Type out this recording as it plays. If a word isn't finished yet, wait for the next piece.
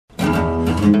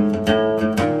Hello,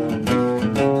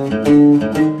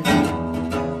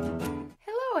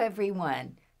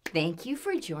 everyone. Thank you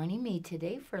for joining me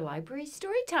today for Library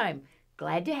Storytime.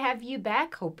 Glad to have you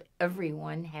back. Hope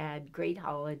everyone had great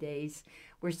holidays.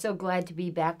 We're so glad to be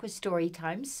back with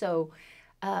Storytime. So,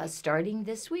 starting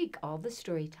this week, all the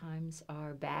Storytimes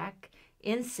are back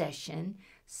in session.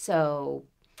 So,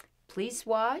 please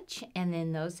watch, and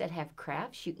then those that have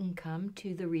crafts, you can come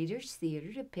to the Reader's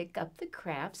Theater to pick up the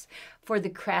crafts. For the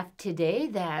craft today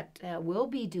that we'll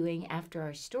be doing after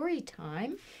our story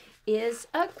time is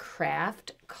a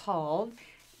craft called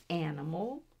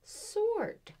Animal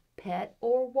Sort, Pet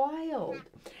or Wild.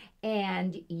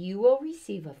 And you will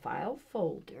receive a file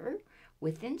folder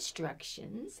with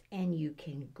instructions, and you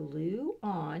can glue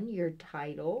on your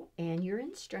title and your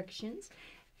instructions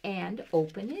and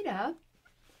open it up.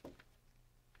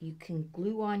 You can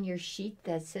glue on your sheet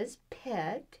that says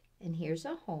pet, and here's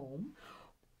a home.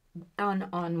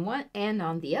 On one and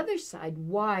on the other side,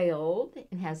 wild,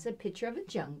 and has a picture of a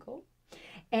jungle.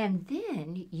 And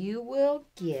then you will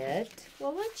get,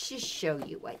 well, let's just show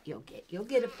you what you'll get. You'll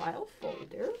get a file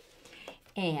folder,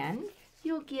 and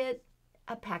you'll get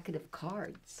a packet of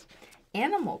cards,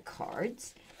 animal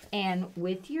cards. And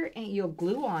with you'll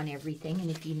glue on everything, and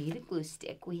if you need a glue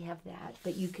stick, we have that.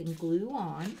 But you can glue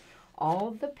on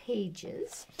all the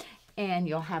pages, and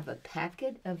you'll have a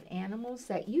packet of animals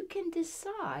that you can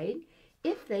decide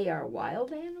if they are a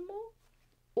wild animal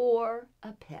or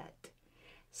a pet.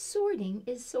 Sorting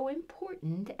is so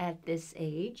important at this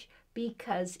age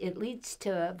because it leads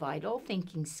to vital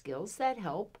thinking skills that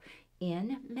help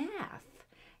in math.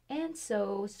 And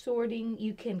so sorting,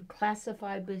 you can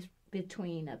classify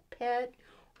between a pet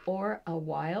or a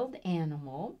wild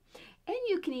animal. And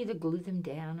you can either glue them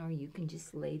down or you can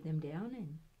just lay them down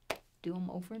and do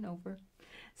them over and over.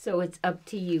 So it's up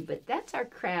to you, but that's our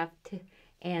craft.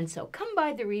 And so come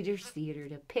by the Reader's Theater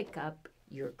to pick up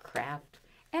your craft,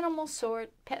 Animal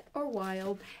Sort, Pet or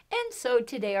Wild. And so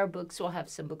today our books will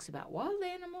have some books about wild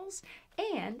animals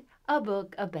and a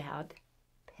book about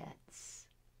pets.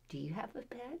 Do you have a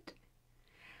pet?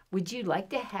 Would you like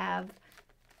to have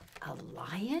a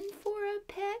lion for a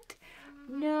pet?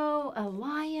 No, a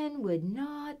lion would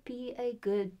not be a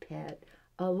good pet.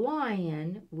 A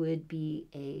lion would be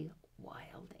a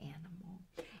wild animal.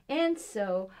 And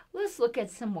so let's look at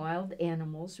some wild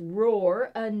animals.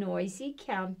 Roar, a noisy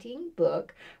counting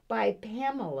book by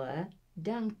Pamela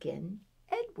Duncan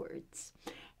Edwards.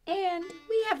 And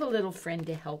we have a little friend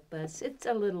to help us. It's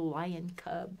a little lion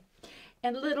cub.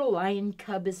 And little lion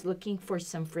cub is looking for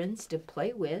some friends to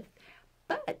play with.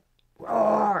 But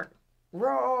roar,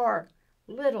 roar.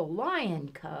 Little lion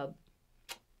cub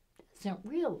doesn't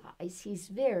realize he's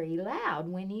very loud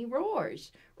when he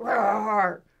roars.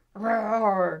 Roar,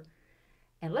 roar.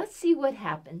 And let's see what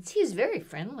happens. He's very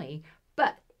friendly,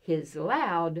 but his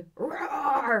loud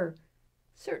roar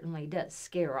certainly does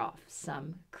scare off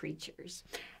some creatures.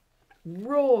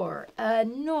 Roar, a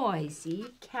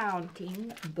noisy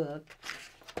counting book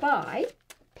by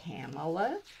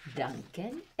Pamela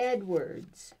Duncan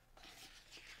Edwards.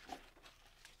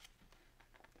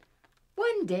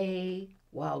 One day,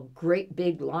 while great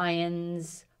big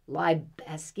lions lie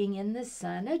basking in the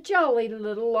sun, a jolly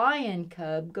little lion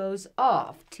cub goes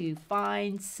off to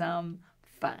find some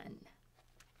fun.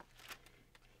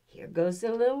 Here goes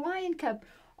the little lion cub.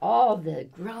 All the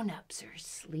grown-ups are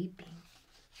sleeping.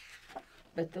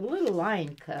 But the little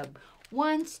lion cub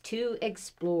wants to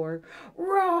explore.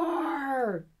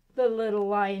 Roar! The little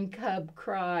lion cub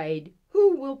cried.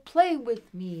 Who will play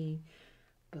with me?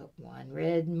 But one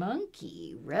red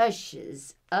monkey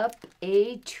rushes up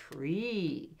a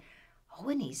tree. Oh,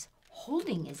 and he's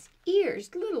holding his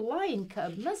ears. Little lion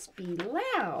cub must be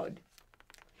loud.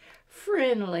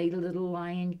 Friendly little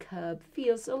lion cub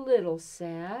feels a little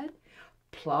sad,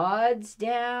 plods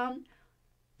down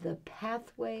the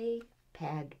pathway,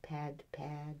 pad, pad,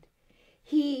 pad.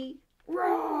 He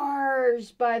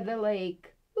roars by the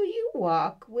lake. Will you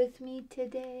walk with me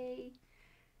today?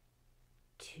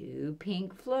 Two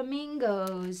pink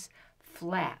flamingos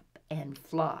flap and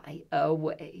fly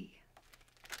away.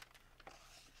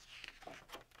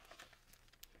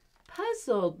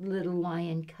 Puzzled little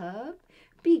lion cub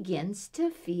begins to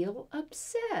feel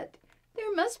upset.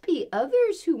 There must be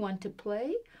others who want to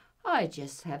play. I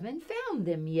just haven't found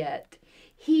them yet.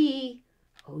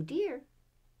 Oh dear,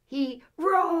 he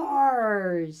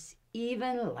roars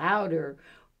even louder.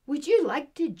 Would you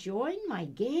like to join my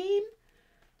game?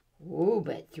 Oh,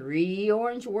 but three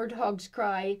orange warthogs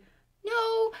cry,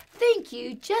 no, thank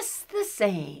you, just the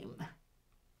same.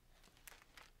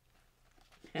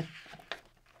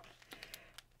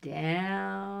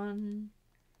 Down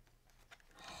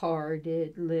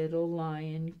hearted little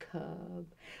lion cub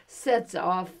sets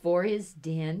off for his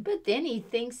den, but then he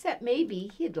thinks that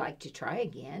maybe he'd like to try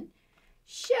again.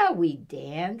 Shall we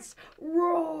dance?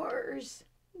 Roars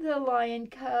the lion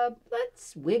cub.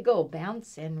 Let's wiggle,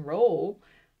 bounce, and roll.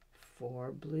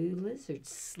 4 blue lizards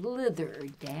slither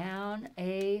down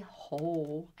a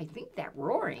hole. I think that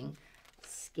roaring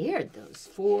scared those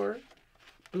 4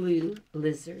 blue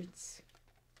lizards.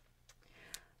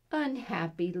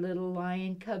 Unhappy little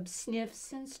lion cub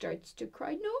sniffs and starts to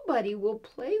cry. Nobody will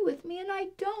play with me, and I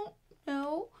don't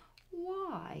know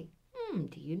why.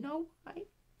 Do you know why?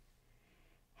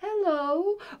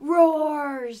 Hello,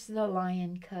 roars the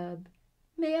lion cub.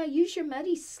 May I use your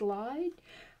muddy slide?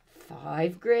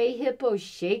 5 gray hippos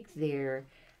shake their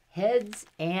heads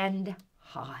and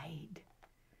hide.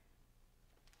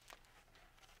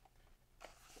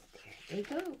 There they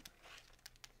go.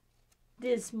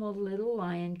 Dismal little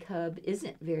lion cub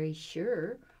isn't very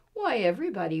sure why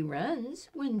everybody runs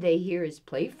when they hear his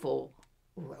playful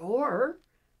roar.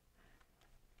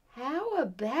 How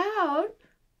about,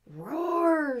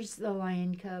 roars the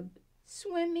lion cub,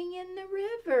 swimming in the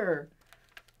river?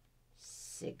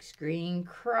 6 green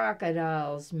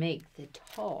crocodiles make the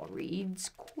tall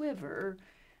reeds quiver.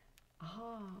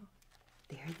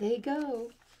 There they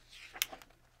go.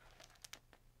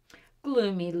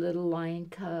 Gloomy little lion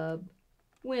cub,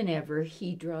 whenever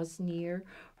he draws near,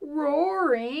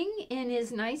 roaring in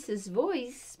his nicest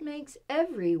voice, makes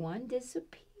everyone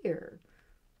disappear.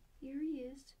 Here he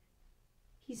is.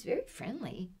 He's very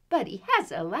friendly, but he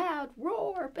has a loud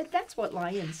roar. But that's what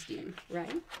lions do,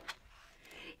 right?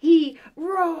 He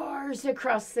roars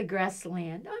across the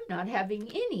grassland. I'm not having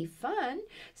any fun.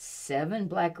 7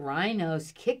 black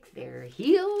rhinos kick their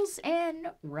heels and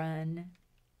run.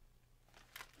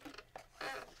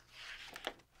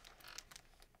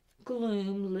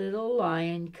 Gloom little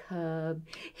lion cub,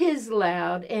 his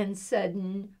loud and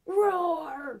sudden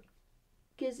roar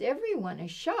gives everyone a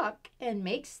shock and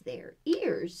makes their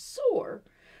ears sore.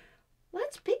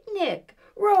 Let's picnic,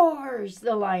 roars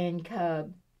the lion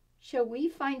cub. Shall we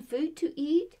find food to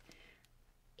eat?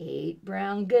 8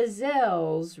 brown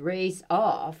gazelles race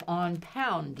off on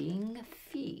pounding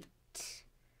feet.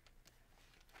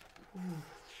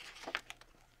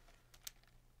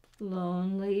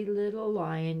 Lonely little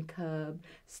lion cub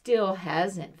still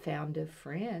hasn't found a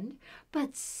friend,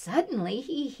 but suddenly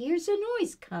he hears a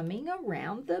noise coming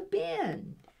around the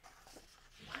bend.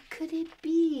 What could it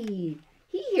be?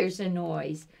 He hears a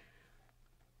noise.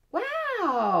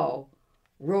 Wow!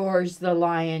 Roars the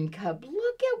lion cub.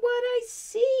 Look at what I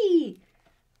see.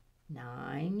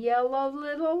 9 yellow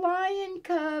little lion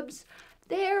cubs.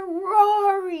 They're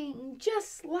roaring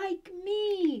just like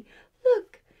me.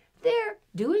 Look. They're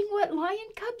doing what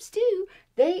lion cubs do.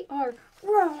 They are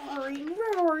roaring,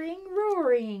 roaring,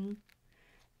 roaring.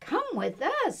 Come with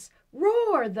us,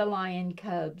 roar the lion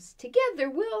cubs. Together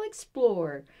we'll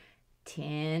explore.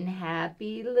 10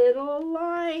 happy little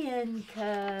lion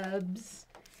cubs.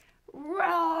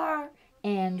 Roar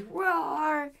and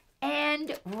roar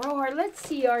and roar. Let's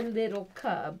see our little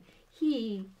cub.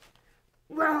 He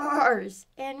roars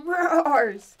and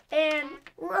roars and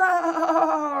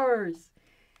roars.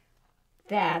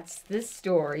 That's the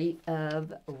story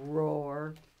of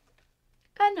Roar,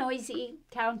 a noisy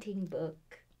counting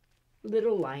book.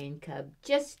 Little lion cub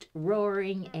just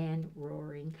roaring and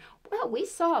roaring. Well, we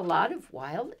saw a lot of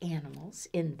wild animals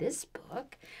in this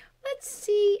book. Let's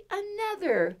see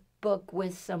another book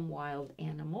with some wild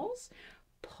animals.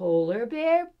 Polar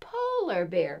bear,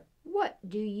 what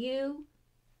do you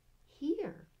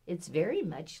hear? It's very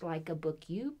much like a book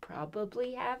you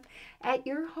probably have at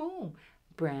your home.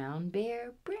 Brown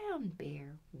bear,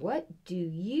 what do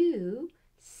you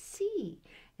see?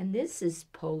 And this is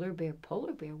Polar bear,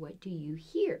 what do you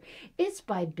hear? It's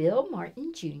by Bill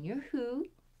Martin Jr., who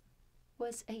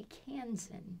was a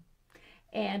Kansan,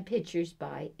 and pictures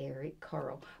by Eric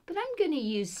Carle. But I'm going to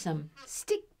use some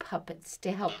stick puppets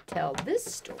to help tell this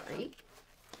story,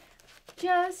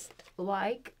 just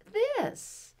like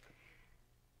this.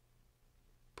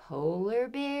 Polar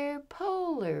bear,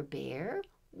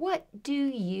 what do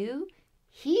you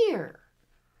hear?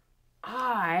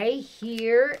 I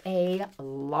hear a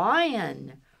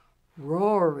lion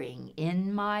roaring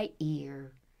in my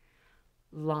ear.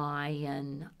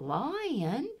 Lion,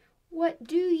 what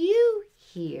do you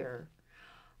hear?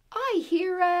 I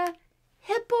hear a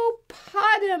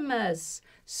hippopotamus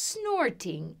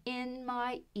snorting in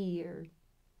my ear.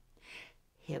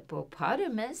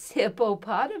 Hippopotamus,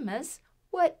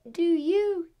 what do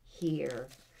you hear?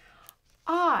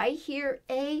 I hear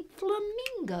a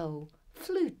flamingo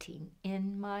fluting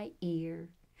in my ear.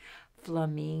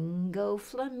 Flamingo,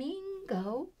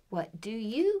 flamingo, what do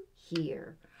you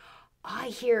hear? I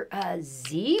hear a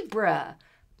zebra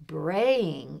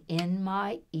braying in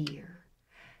my ear.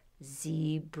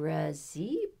 Zebra,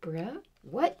 zebra,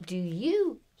 what do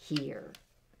you hear?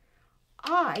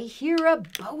 I hear a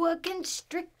boa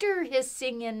constrictor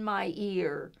hissing in my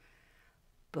ear.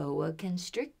 Boa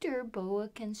constrictor,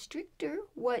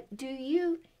 what do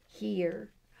you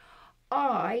hear?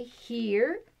 I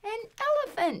hear an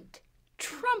elephant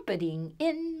trumpeting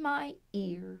in my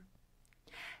ear.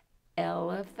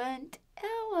 Elephant,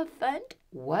 elephant,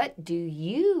 what do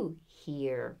you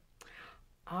hear?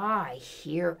 I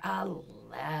hear a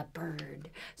leopard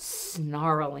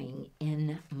snarling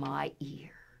in my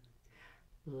ear.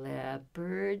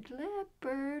 Leopard,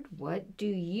 leopard, what do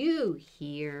you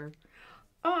hear?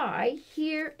 I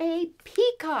hear a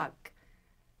peacock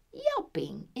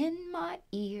yelping in my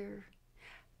ear.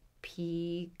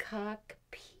 Peacock,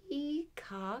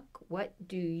 peacock, what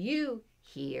do you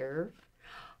hear?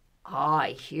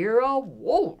 I hear a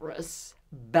walrus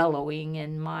bellowing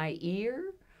in my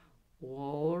ear.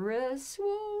 Walrus,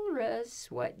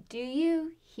 walrus, what do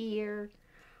you hear?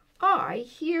 I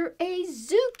hear a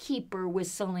zookeeper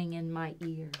whistling in my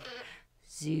ear.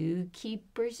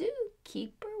 Zookeeper,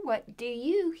 zookeeper, what do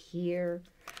you hear?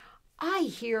 I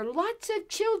hear lots of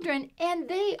children and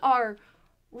they are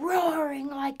roaring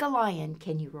like a lion.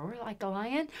 Can you roar like a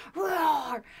lion?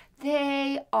 Roar!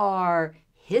 They are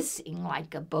hissing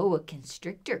like a boa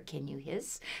constrictor. Can you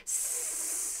hiss?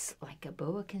 Sss, like a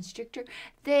boa constrictor.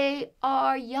 They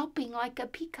are yelping like a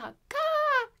peacock.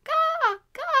 Caw, caw,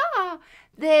 caw.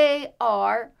 They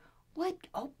are, what?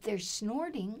 Oh, they're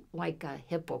snorting like a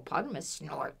hippopotamus.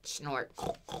 Snort, snort.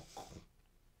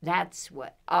 That's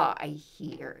what I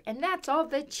hear. And that's all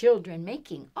the children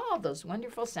making all those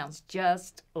wonderful sounds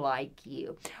just like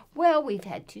you. Well, we've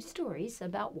had 2 stories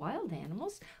about wild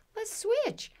animals. Let's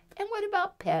switch. And what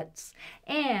about pets?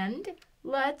 And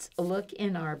let's look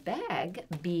in our bag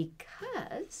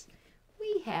because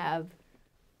we have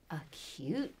a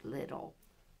cute little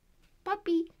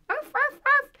puppy. Arf, arf,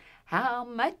 arf. How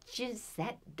much is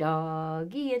that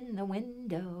doggy in the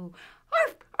window?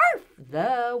 Arf, arf,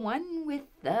 the one with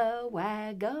the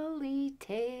waggly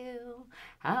tail.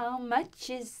 How much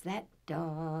is that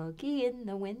doggy in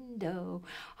the window?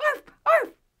 Arf,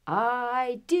 arf,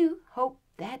 I do hope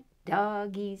that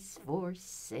doggy's for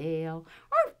sale.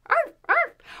 Arf, arf,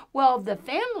 arf. Well, the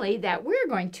family that we're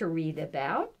going to read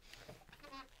about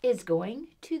is going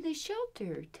to the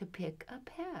shelter to pick a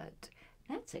pet.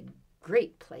 That's a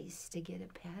great place to get a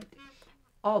pet.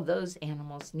 All those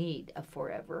animals need a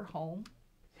forever home.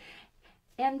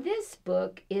 And this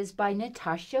book is by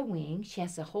Natasha Wing. She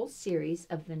has a whole series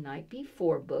of The Night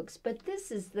Before books, but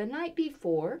this is The Night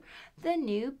Before the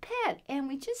New Pet. And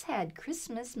we just had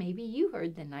Christmas. Maybe you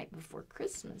heard The Night Before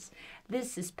Christmas.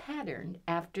 This is patterned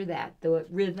after that. The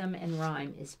rhythm and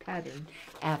rhyme is patterned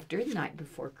after The Night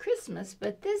Before Christmas,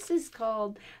 but this is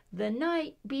called The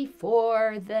Night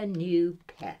Before the New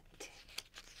Pet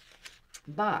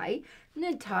by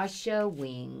Natasha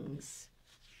Wings.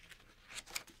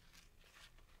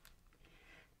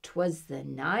 'Twas the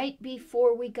night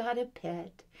before we got a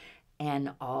pet,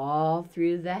 and all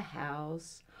through the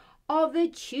house, all the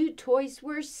chew toys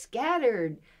were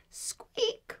scattered.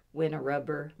 Squeak went a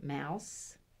rubber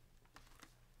mouse.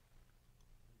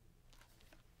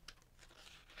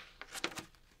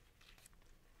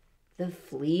 The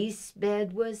fleece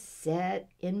bed was set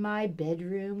in my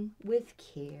bedroom with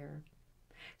care.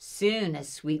 Soon a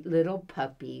sweet little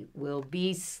puppy will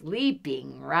be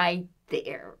sleeping right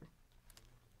there.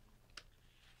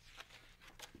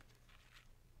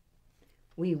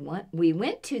 We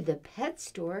went to the pet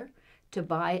store to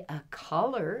buy a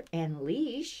collar and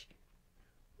leash.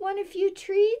 Want a few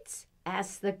treats?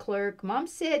 Asked the clerk. Mom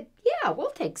said, yeah,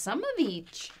 we'll take some of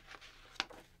each.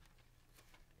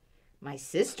 My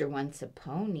sister wants a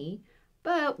pony,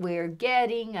 but we're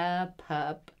getting a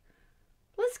pup.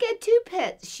 Let's get 2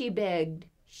 pets, she begged.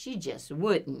 She just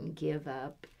wouldn't give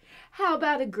up. How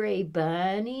about a gray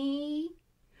bunny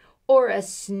or a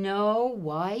snow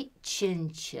white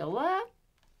chinchilla?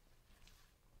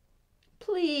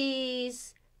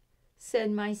 Please,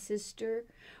 said my sister.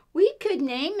 We could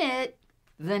name it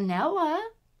Vanilla.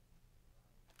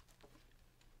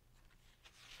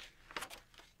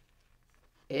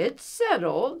 It's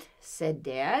settled, said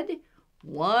Dad.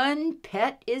 1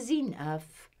 pet is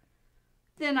enough.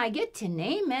 Then I get to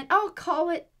name it. I'll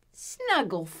call it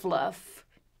Snuggle Fluff.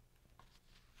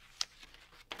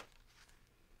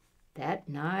 That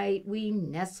night we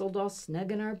nestled all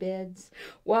snug in our beds,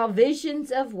 while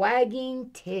visions of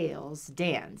wagging tails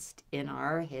danced in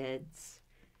our heads.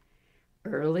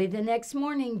 Early the next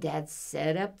morning, Dad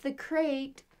set up the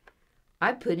crate.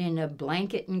 I put in a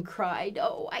blanket and cried,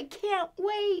 "Oh, I can't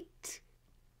wait."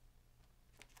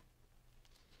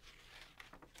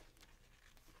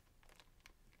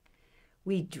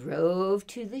 We drove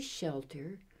to the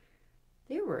shelter.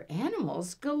 There were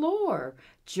animals galore,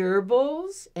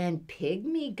 gerbils and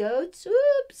pygmy goats.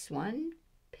 Oops, one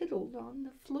piddled on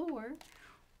the floor.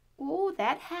 Oh,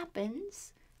 that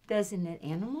happens, doesn't it?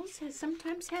 Animals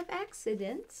sometimes have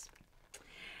accidents.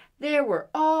 There were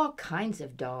all kinds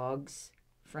of dogs,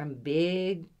 from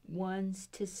big ones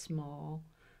to small.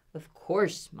 Of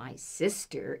course, my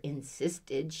sister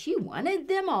insisted she wanted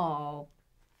them all.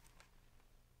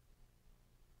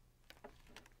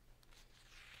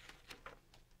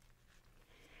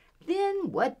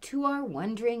 Then what to our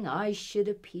wondering eyes should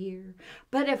appear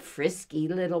but a frisky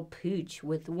little pooch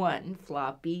with one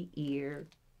floppy ear.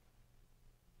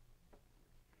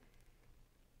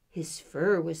 His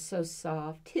fur was so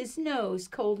soft, his nose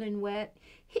cold and wet.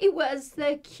 He was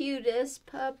the cutest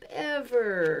pup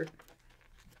ever.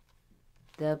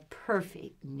 The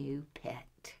perfect new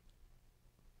pet.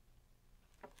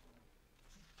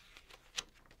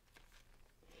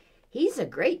 "He's a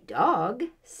great dog,"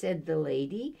 said the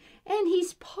lady, "and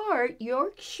he's part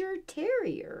Yorkshire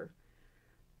Terrier."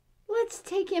 "Let's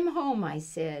take him home," I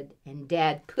said, and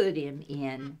Dad put him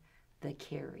in the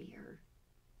carrier.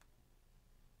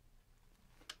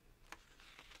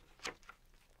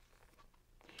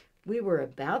 We were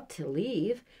about to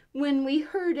leave when we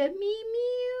heard a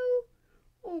meow.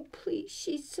 "Oh, please,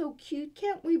 she's so cute.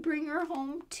 Can't we bring her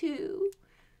home too?"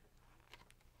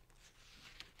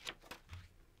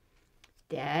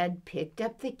 Dad picked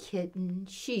up the kitten.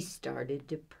 She started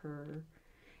to purr.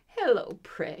 "Hello,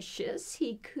 precious,"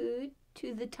 he cooed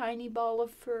to the tiny ball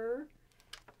of fur.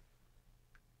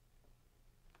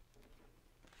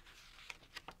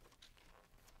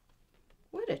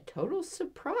 What a total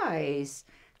surprise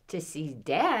to see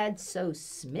Dad so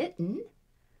smitten.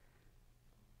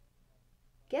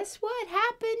 Guess what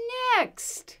happened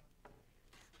next?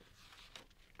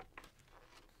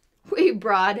 We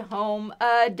brought home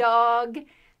a dog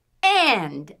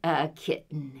and a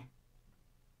kitten.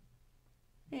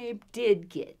 They did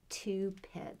get 2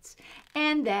 pets,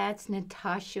 and that's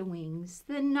Natasha Wings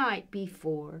the night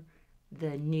before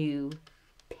the new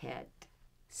pet.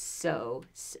 So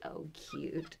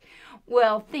cute.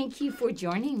 Well, thank you for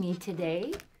joining me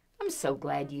today. I'm so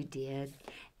glad you did.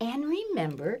 And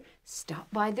remember,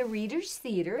 stop by the Reader's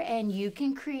Theater and you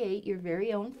can create your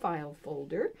very own file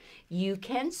folder. You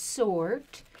can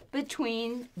sort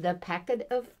between the packet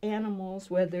of animals,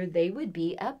 whether they would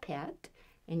be a pet,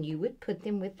 and you would put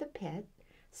them with the pet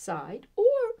side,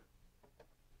 or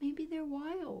maybe they're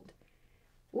wild.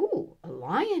 Ooh, a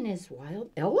lion is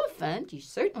wild. Elephant, you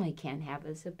certainly can't have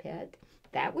as a pet.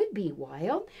 That would be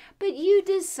wild. But you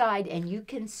decide and you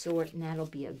can sort, and that'll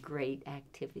be a great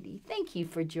activity. Thank you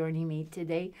for joining me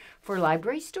today for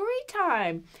Library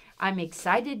Storytime. I'm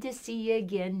excited to see you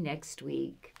again next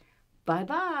week.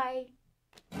 Bye-bye.